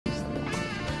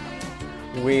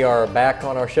We are back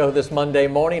on our show this Monday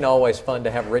morning. Always fun to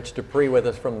have Rich Dupree with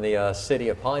us from the city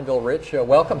of Pineville. Rich,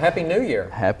 welcome. Happy New Year.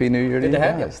 Happy New Year to you Good to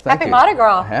have you. Thank Happy Mardi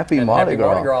Gras. Happy Mardi Gras.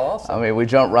 Mardi Gras also. I mean, we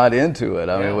jumped right into it.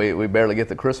 I mean, we barely get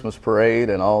the Christmas parade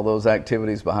and all those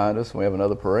activities behind us, and we have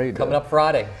another parade. Coming up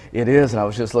Friday. It is, and I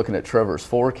was just looking at Trevor's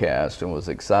forecast and was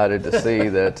excited to see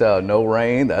that no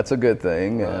rain. That's a good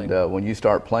thing. Right. And when you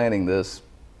start planning this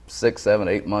 6, 7,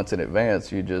 8 months in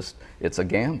advance, it's a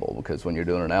gamble, because when you're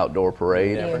doing an outdoor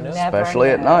parade, especially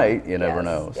at night, you never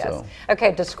know. Yes. So,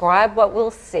 okay, describe what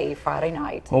we'll see Friday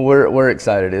night. well, we're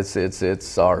excited.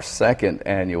 It's our second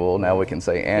annual. Now we can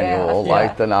say annual,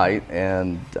 Light the Night,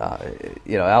 and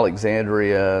you know,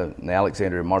 the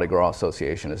Alexandria Mardi Gras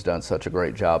Association has done such a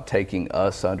great job taking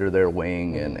us under their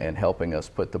wing and helping us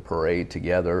put the parade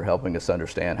together, helping us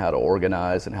understand how to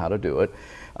organize and how to do it.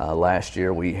 Last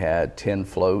year we had 10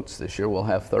 floats. This year we'll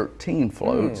have 13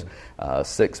 floats.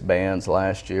 6 bands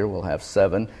last year. We'll have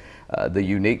 7. The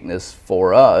uniqueness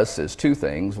for us is 2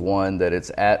 things. One, that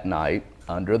it's at night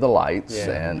under the lights,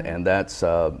 and that's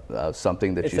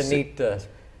something that it's a neat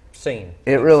scene.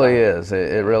 It really is.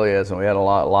 It really is. And we had a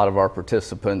lot of our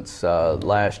participants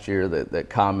last year that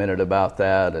commented about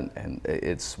that, and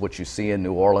it's what you see in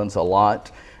New Orleans a lot.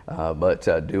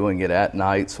 But doing it at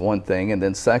night's one thing, and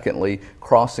then secondly,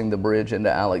 crossing the bridge into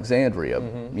Alexandria.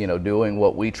 You know, doing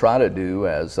what we try to do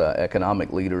as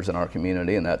economic leaders in our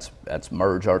community, and that's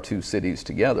merge our 2 cities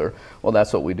together. Well,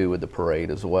 that's what we do with the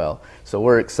parade as well. So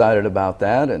we're excited about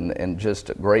that, and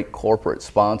just great corporate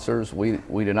sponsors. We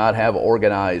do not have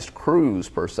organized crews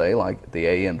per se like the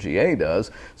AMGA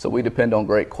does, so we depend on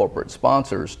great corporate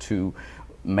sponsors to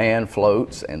man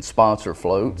floats and sponsor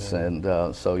floats, and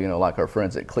so, you know, like our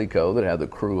friends at Clico that have the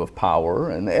crew of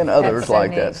power and others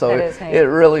like that. So it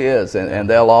really is, and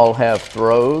they'll all have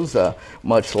throws,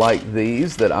 much like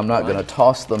these, that I'm not going to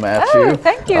toss them at you.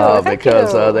 Thank you.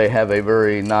 Because they have a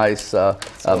very nice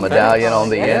medallion on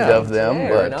the end of them.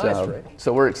 But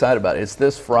so we're excited about it. It's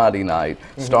this Friday night.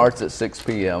 Starts at 6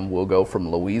 p.m. We'll go from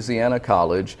Louisiana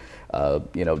College,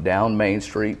 you know, down Main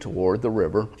Street toward the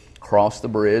river, cross the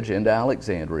bridge into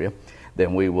Alexandria.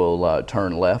 Then we will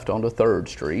turn left onto 3rd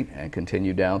Street and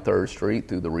continue down 3rd Street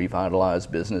through the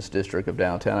revitalized business district of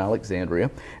downtown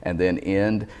Alexandria, and then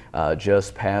end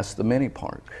just past the mini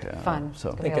park. Fun.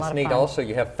 So I think it's neat also,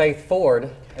 you have Faith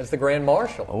Ford as the Grand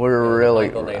Marshal. We're really,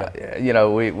 you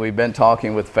know, we've been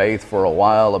talking with Faith for a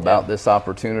while about this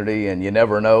opportunity, and you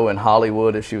never know in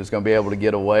Hollywood if she was going to be able to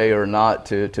get away or not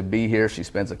to be here. She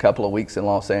spends a couple of weeks in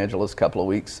Los Angeles, a couple of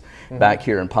weeks back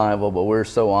here in Pineville, but we're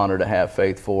so honored to have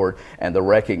Faith Ford and the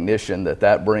recognition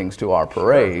that brings to our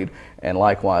parade, and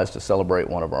likewise to celebrate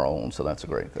one of our own. So that's a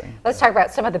great thing. Let's talk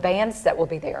about some of the bands that will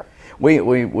be there.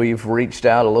 We've reached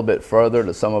out a little bit further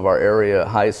to some of our area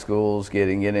high schools,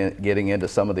 getting into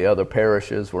some of the other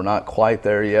parishes. We're not quite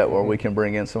there yet where we can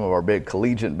bring in some of our big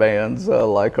collegiate bands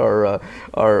like our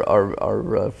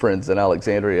friends in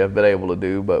Alexandria have been able to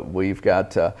do, but we've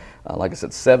got like I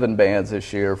said, 7 bands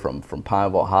this year from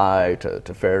Pineville High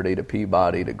to Faraday to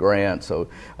Peabody to Grant. So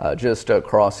just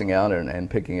crossing out and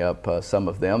picking up some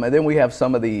of them. And then we have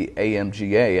some of the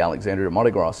AMGA, Alexandria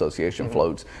Mardi Gras Association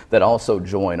floats that also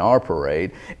join our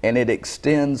parade. And it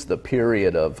extends the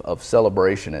period of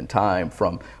celebration and time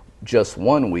from just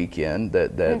one weekend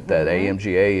that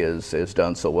AMGA is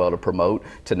done so well to promote,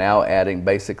 to now adding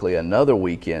basically another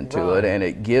weekend to it, and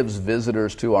it gives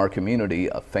visitors to our community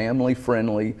a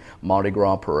family-friendly Mardi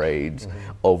Gras parades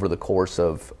over the course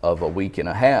of a week and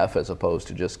a half, as opposed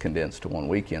to just condensed to one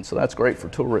weekend. So that's great for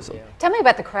tourism. Tell me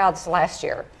about the crowds last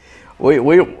year.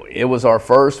 It was our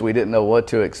first. We didn't know what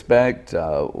to expect.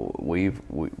 We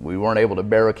weren't able to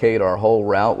barricade our whole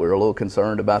route. We were a little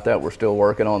concerned about that. We're still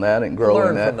working on that and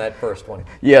growing that. Learned from that first one.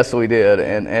 Yes, we did,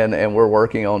 and we're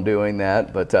working on doing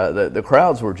that. But the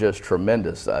crowds were just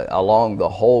tremendous along the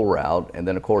whole route. And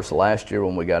then, of course, last year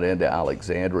when we got into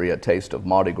Alexandria, Taste of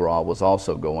Mardi Gras was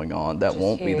also going on. That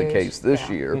won't be the case this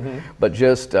year. But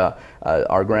just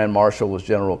our Grand Marshal was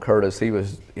General Curtis. He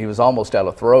was almost out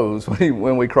of throws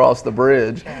when we crossed the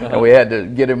bridge, and we had to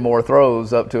get him more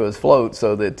throws up to his float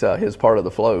so that his part of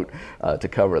the float to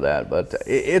cover that. But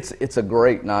it's a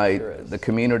great night. Sure, the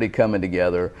community coming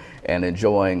together and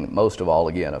enjoying, most of all,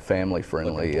 again, a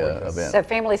family-friendly event. So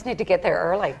families need to get there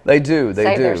early. They do. They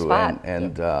Save do. Their spot.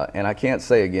 And I can't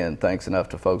say again, thanks enough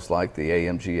to folks like the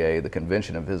AMGA, the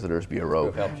Convention and Visitors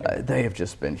Bureau. They have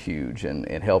just been huge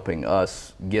in helping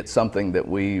us get something that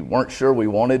we weren't sure we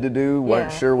wanted to do,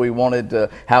 weren't sure we wanted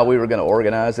how we were going to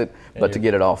organize it, but to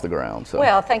get it off the ground. So.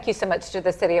 Well, thank you so much to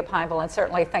the City of Pineville, and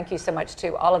certainly thank you so much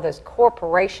to all of those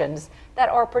corporations that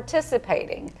are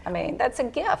participating. I mean, that's a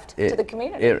gift to the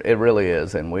community. It really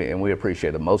is, and we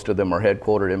appreciate it. Most of them are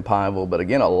headquartered in Pineville, but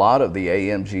again, a lot of the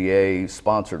AMGA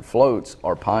sponsored floats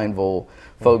are Pineville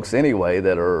folks anyway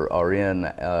that are in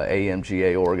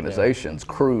AMGA organizations,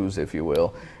 crews, if you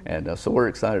will, and so we're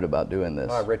excited about doing this.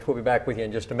 All right, Rich, we'll be back with you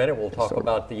in just a minute. We'll talk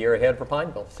about the year ahead for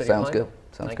Pineville. City of Sounds Pineville.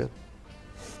 good. Sounds Thanks. good.